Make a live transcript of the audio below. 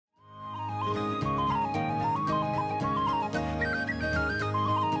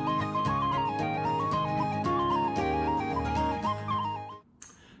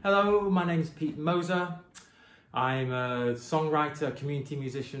Hello, my name is Pete Moser. I'm a songwriter, community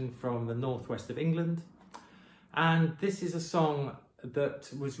musician from the northwest of England. And this is a song that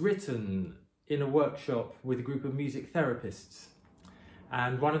was written in a workshop with a group of music therapists.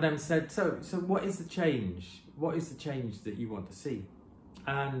 And one of them said, so what is the change? What is the change that you want to see?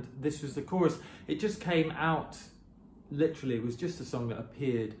 And this was the chorus. It just came out, literally, it was just a song that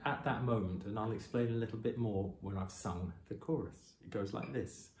appeared at that moment. And I'll explain a little bit more when I've sung the chorus. It goes like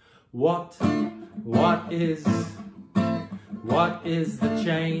this. What is the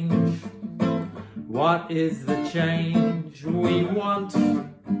change? What is the change we want?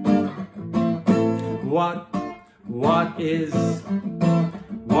 What is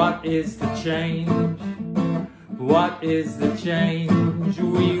the change? What is the change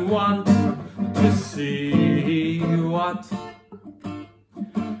we want to see? What?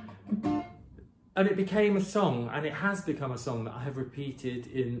 And it became a song, and it has become a song that I have repeated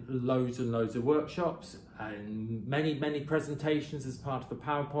in loads and loads of workshops and many presentations as part of the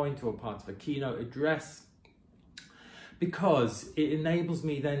PowerPoint or part of a keynote address, because it enables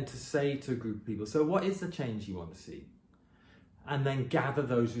me then to say to a group of people, so what is the change you want to see? And then gather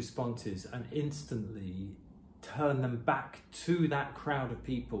those responses and instantly turn them back to that crowd of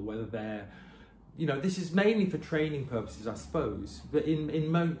people, whether they're, you know, this is mainly for training purposes, I suppose, but in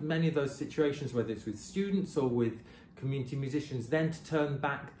many of those situations, whether it's with students or with community musicians, then to turn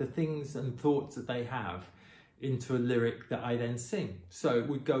back the things and thoughts that they have into a lyric that I then sing. So it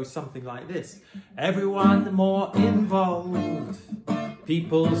would go something like this. Everyone more involved,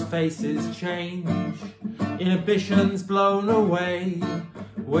 people's faces change, inhibitions blown away,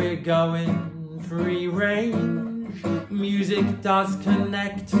 we're going free range, music does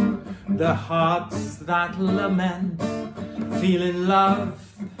connect the hearts that lament, feeling love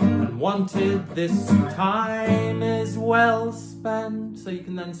and wanted, this time is well spent. So you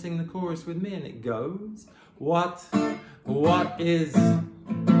can then sing the chorus with me, and it goes, what is the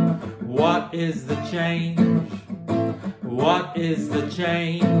change? What is the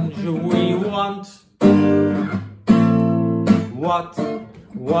change we want? What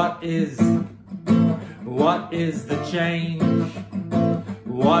is the change?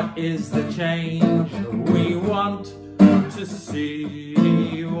 What is the change we want to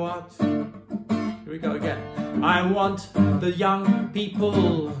see? What? Here we go again. I want the young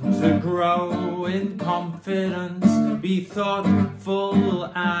people to grow in confidence, be thoughtful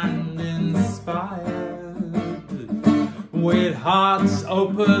and inspired, with hearts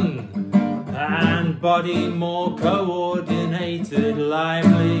open and body more coordinated,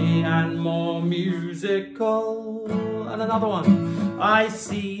 lively and more musical. And another one. I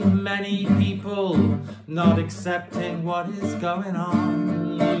see many people not accepting what is going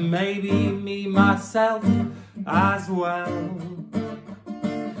on, maybe me myself as well.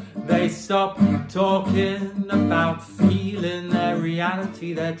 They stop talking about feeling their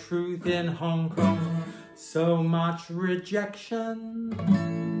reality, their truth in Hong Kong. So much rejection.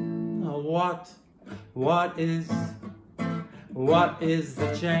 What is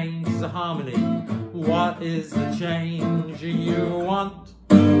the change? The harmony. What is the change you want?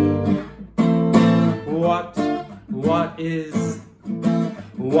 What is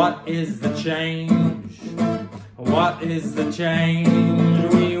the change? What is the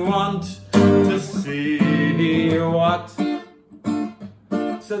change we want to see? What?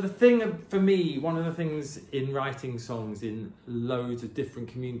 So the thing for me, one of the things in writing songs in loads of different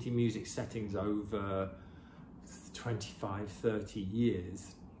community music settings over 25, 30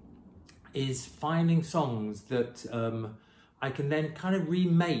 years, is finding songs that I can then kind of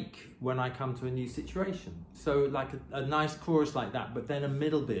remake when I come to a new situation. So like a nice chorus like that, but then a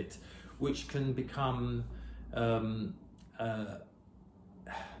middle bit, which can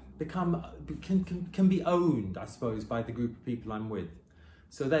can be owned, I suppose, by the group of people I'm with.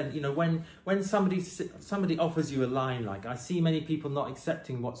 So then, you know, when somebody offers you a line like, I see many people not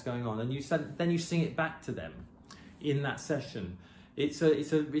accepting what's going on, and then you sing it back to them in that session. It's a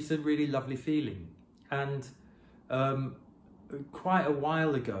really lovely feeling. And quite a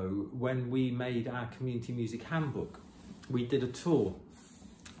while ago, when we made our community music handbook, we did a tour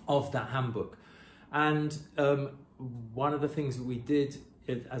of that handbook. And one of the things that we did,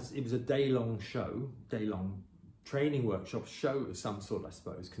 it was a day-long training workshop show of some sort, I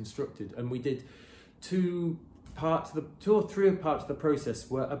suppose, constructed. And we did two or three parts of the process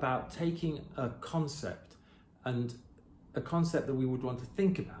were about taking a concept, and a concept that we would want to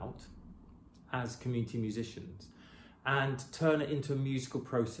think about as community musicians, and turn it into a musical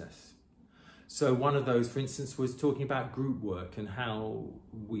process. So one of those, for instance, was talking about group work and how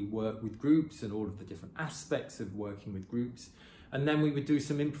we work with groups and all of the different aspects of working with groups. And then we would do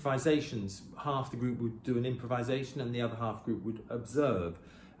some improvisations. Half the group would do an improvisation and the other half group would observe.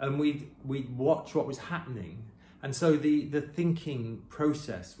 And we'd watch what was happening. And so the thinking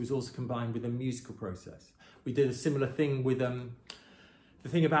process was also combined with a musical process. We did a similar thing with the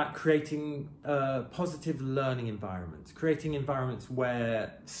thing about creating positive learning environments, creating environments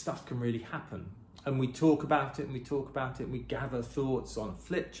where stuff can really happen. And we talk about it and we talk about it and we gather thoughts on a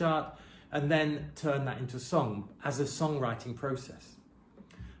flip chart and then turn that into a song as a songwriting process.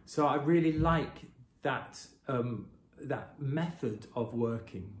 So I really like that, that method of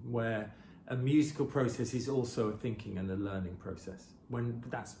working where a musical process is also a thinking and a learning process.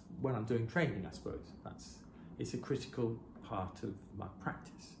 That's when I'm doing training, I suppose. It's a critical part of my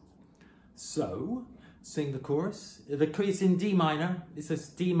practice. So, sing the chorus. It's in D minor. It's a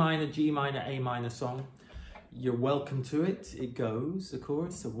D minor, G minor, A minor song. You're welcome to it. It goes, the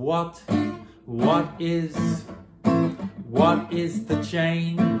chorus. What is the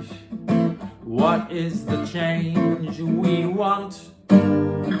change? What is the change we want?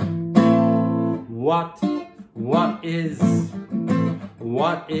 What is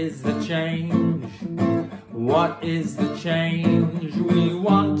the change? What is the change we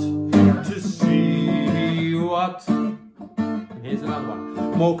want to see? What? And here's another one.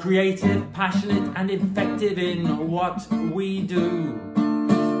 More creative, passionate and effective in what we do.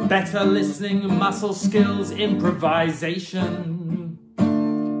 Better listening, muscle skills, improvisation.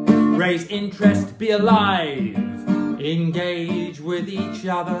 Raise interest, be alive. Engage with each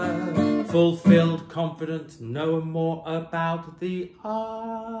other. Fulfilled, confident, know more about the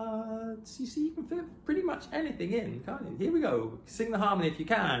arts. You see, you can fit pretty much anything in, can't you? Here we go. Sing the harmony if you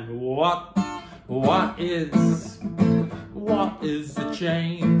can. What is the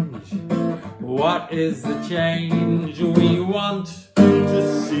change? What is the change we want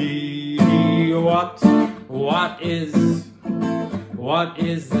to see? What is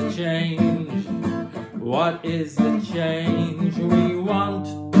the change? What is the change we want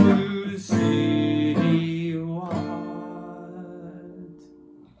to see? What?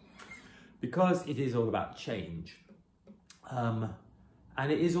 Because it is all about change. And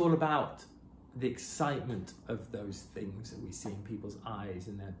it is all about the excitement of those things that we see in people's eyes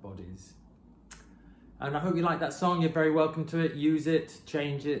and their bodies. And I hope you like that song. You're very welcome to it. Use it,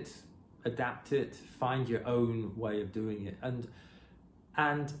 change it, adapt it, find your own way of doing it.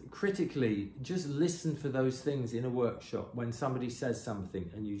 And critically, just listen for those things in a workshop when somebody says something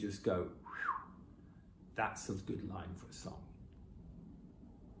and you just go, that's a good line for a song.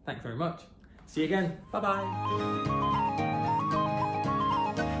 Thanks very much. See you again. Bye-bye.